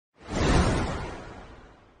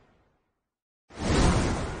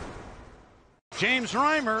James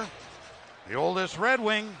Reimer, the oldest Red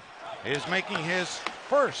Wing, is making his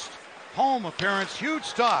first home appearance. Huge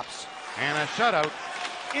stops and a shutout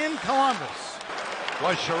in Columbus.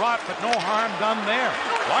 Was Sherratt, but no harm done there.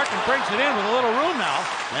 Larkin brings it in with a little room now.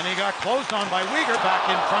 Then he got closed on by Weegar. Back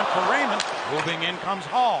in front for Raymond. Moving in comes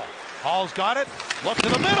Hall. Hall's got it. Look to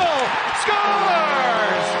the middle.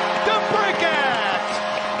 Scores! DeBrincat!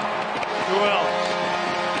 Who else?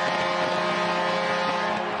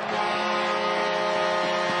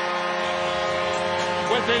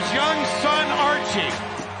 With his young son, Archie.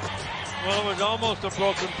 Well, it was almost a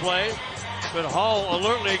broken play, but Hall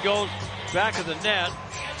alertly goes back of the net,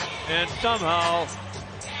 and somehow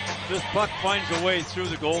this puck finds a way through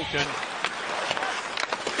the goaltender.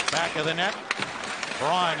 Back of the net.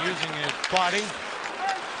 Braun using his body.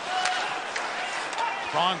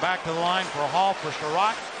 Strong back to the line for Hall for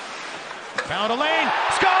Sherratt. Found a lane.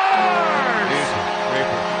 Scores!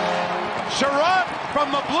 Sherratt from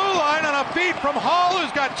the blue line on a feed from Hall,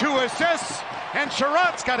 who's got 2 assists. And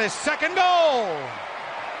Sherratt's got his second goal.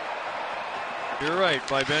 You're right,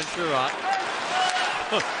 by Ben Sherratt.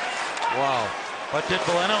 Wow. But did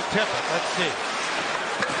Veleno tip it? Let's see.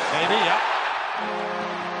 Maybe, yeah.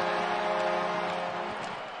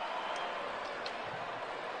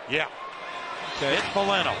 Yeah. Okay. It's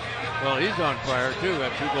Veleno. Well, he's on fire, too.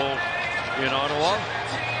 Got 2 goals in Ottawa.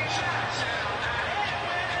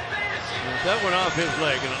 That went off his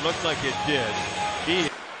leg, and it looked like it did.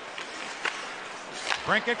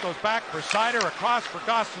 Brinkett goes back for Sider, across for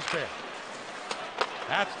Gostisbehere.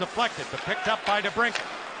 That's deflected, but picked up by DeBrincat.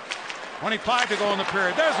 25 to go in the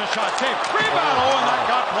period. There's a shot saved. Rebound, and that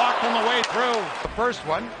got blocked on the way through. The first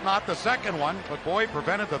one, not the second one, but boy,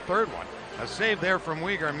 prevented the third one. A save there from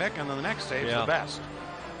Weegar and Mick, and then the next save's the best.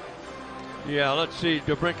 Yeah, let's see.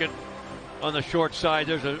 DeBrincat on the short side.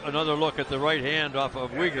 There's another look at the right hand off of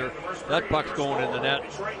Weegar. That puck's going in the net.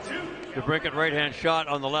 DeBrincat right hand shot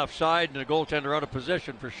on the left side, and the goaltender out of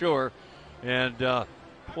position for sure. And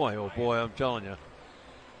boy, oh boy, I'm telling you.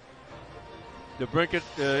 DeBrincat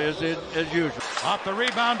is in as usual. Off the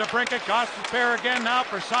rebound, DeBrincat. Gostisbehere again now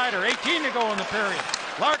for Sider. 18 to go in the period.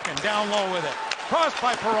 Larkin down low with it. Crossed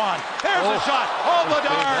by Perron. There's a shot. Oh,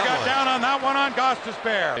 Vladar got down on that one on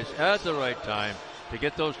Gostisbehere. It's at the right time to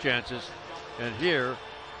get those chances. And here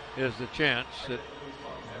is the chance that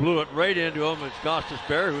blew it right into him. It's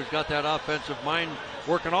Gostisbehere, who's got that offensive mind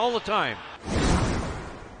working all the time.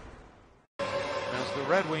 As the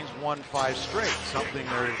Red Wings won 5 straight, something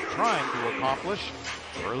they're trying to accomplish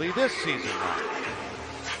early this season now.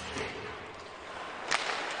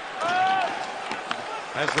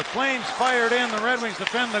 As the Flames fired in, the Red Wings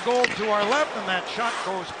defend the goal to our left, and that shot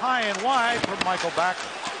goes high and wide from Michael Backer.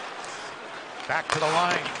 Back to the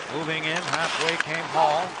line, moving in, halfway came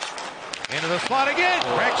Hall. Into the slot again,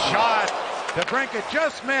 correct shot. DeBrincat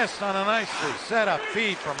just missed on a nicely set up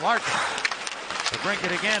feed from Larkin.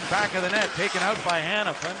 DeBrincat again, back of the net, taken out by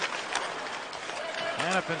Hanifin.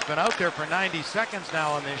 Hanifin's been out there for 90 seconds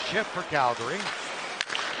now on this shift for Calgary.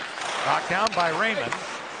 Knocked down by Raymond.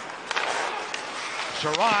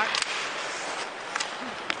 Sherratt,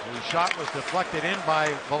 whose shot was deflected in by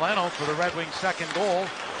Veleno for the Red Wings' second goal.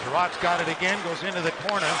 Sherratt's got it again, goes into the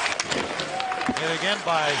corner. Hit again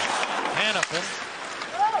by Hanifin.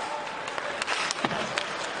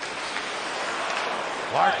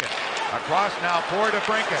 Larkin across now for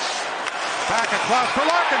DeBrincat. Back across for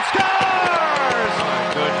Larkin. Scores! Oh my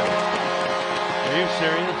goodness. Are you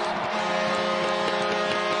serious?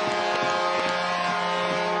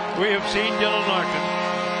 We have seen Dylan Larkin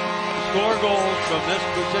score goals from this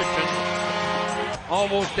position,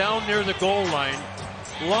 almost down near the goal line.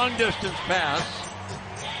 Long distance pass.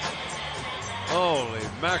 Holy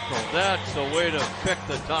mackerel, that's the way to pick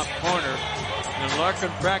the top corner. And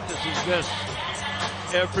Larkin practices this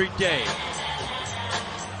every day.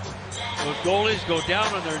 Those goalies go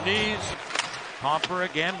down on their knees. Comper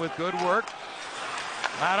again with good work.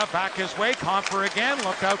 Latta back his way. Comper again.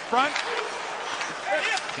 Look out front.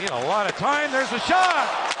 Need a lot of time. There's a shot.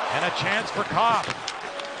 And a chance for Kopp.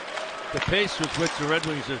 The pace with which the Red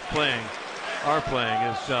Wings are playing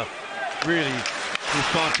is really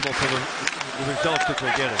responsible for the results that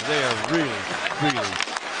they're getting. They are really, really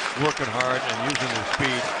working hard and using their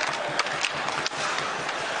speed.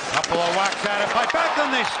 Couple of whacks at it by back,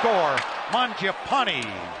 then they score. Mangiapane.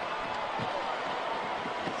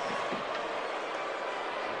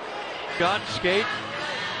 Shot, skate,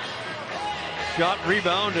 shot,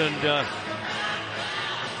 rebound, and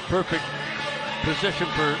perfect position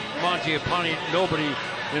for Mangiapane. Nobody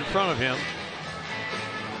in front of him.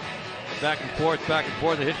 Back and forth, back and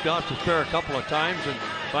forth. They hit Gostisbehere a couple of times, and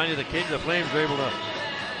finally the Flames were able to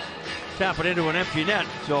tap it into an empty net.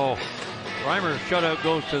 So Reimer's shutout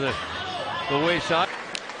goes to the wayside.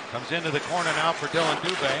 Comes into the corner now for Dylan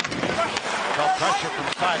Dubé. Felt pressure from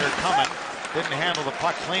Sider coming. Didn't handle the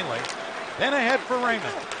puck cleanly. Then ahead for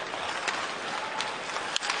Raymond.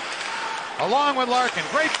 Along with Larkin.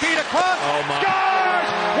 Great feed across. Oh my.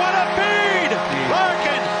 Scores! What a feed!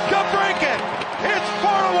 Larkin to break it. It's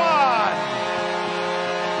 4-1.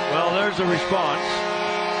 Well, there's a response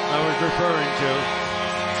I was referring to.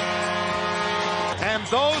 And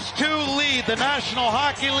those two lead the National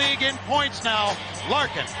Hockey League in points now.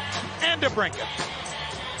 Larkin and DeBrincat.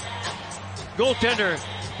 Goaltender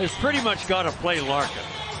has pretty much got to play Larkin.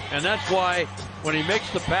 And that's why when he makes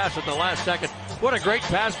the pass at the last second, what a great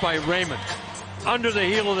pass by Raymond. Under the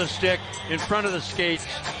heel of the stick, in front of the skates.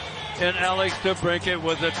 And Alex DeBrincat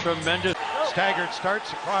with a tremendous... Staggered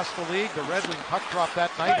starts across the league. The Red Wing puck drop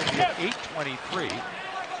that night will be at 8:23.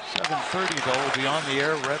 7:30 though will be on the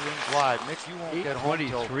air. Red Wings live. Nick, you won't get home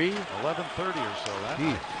until 11:30 or so.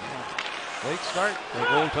 Late start.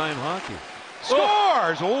 Like old-time hockey.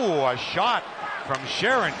 Scores! Oh, a shot from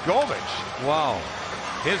Sharon Govich. Wow.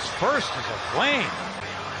 His first is a flame.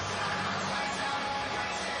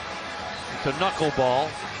 It's a knuckleball.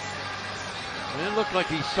 And it looked like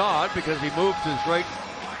he saw it because he moved his right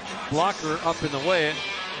blocker up in the way.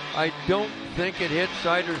 I don't think it hit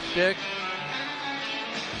Sider's stick.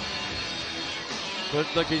 But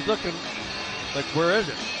like he's looking like, where is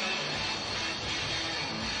it?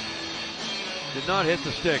 Did not hit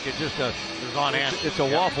the stick. It just it was on end. It's a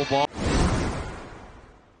waffle ball.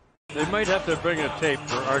 They might have to bring a tape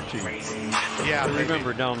for Archie. Yeah, to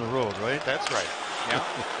remember down the road, right? That's right. Yeah.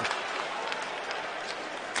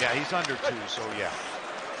 Yeah, he's under 2, so yeah.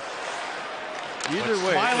 Either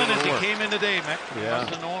way, smiling as he came in today, Mick. He Yeah. must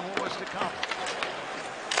have known what was to come.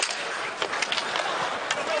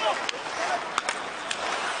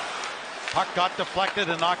 Puck got deflected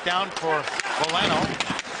and knocked down for Veleno.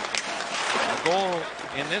 A goal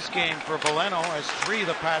in this game for Veleno has 3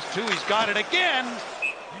 the past 2. He's got it again.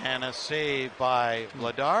 And a save by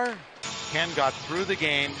Vladar. Ken got through the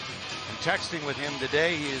game. And texting with him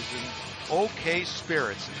today, he is in okay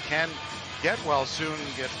spirits. And Ken, get well soon.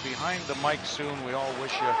 Get behind the mic soon. We all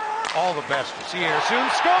wish you all the best. We'll see you here soon.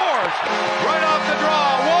 Scores! Right off the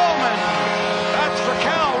draw. Wallman. That's for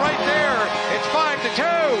Cal right there. It's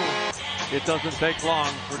 5-2. It doesn't take long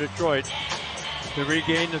for Detroit to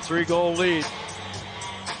regain the 3-goal lead.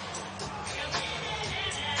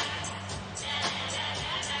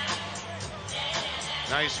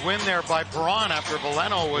 Nice win there by Perron after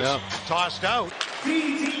Veleno was tossed out.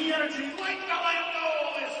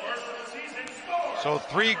 So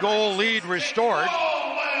 3-goal lead restored.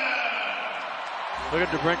 Look at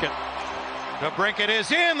DeBrincat. DeBrincat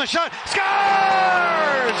is in. The shot.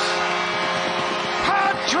 Scores!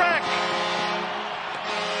 Hat trick!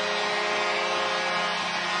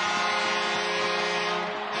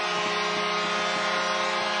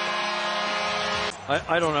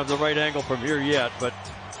 I don't have the right angle from here yet, but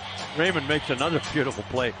Raymond makes another beautiful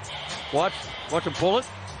play. Watch him pull it,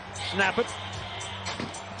 snap it,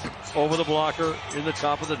 over the blocker in the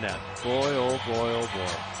top of the net. Boy, oh boy, oh boy.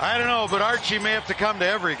 I don't know, but Archie may have to come to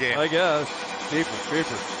every game. I guess. Keeper.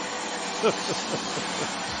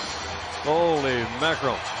 Holy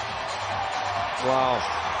mackerel. Wow.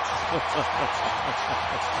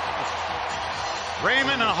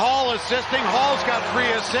 Raymond and Hall assisting. Hall's got 3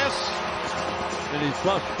 assists. And he's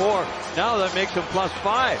 +4. Now that makes him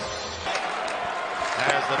 +5.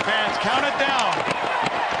 As the fans count it down.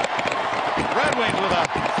 Red Wing with a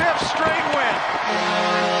 5th straight win.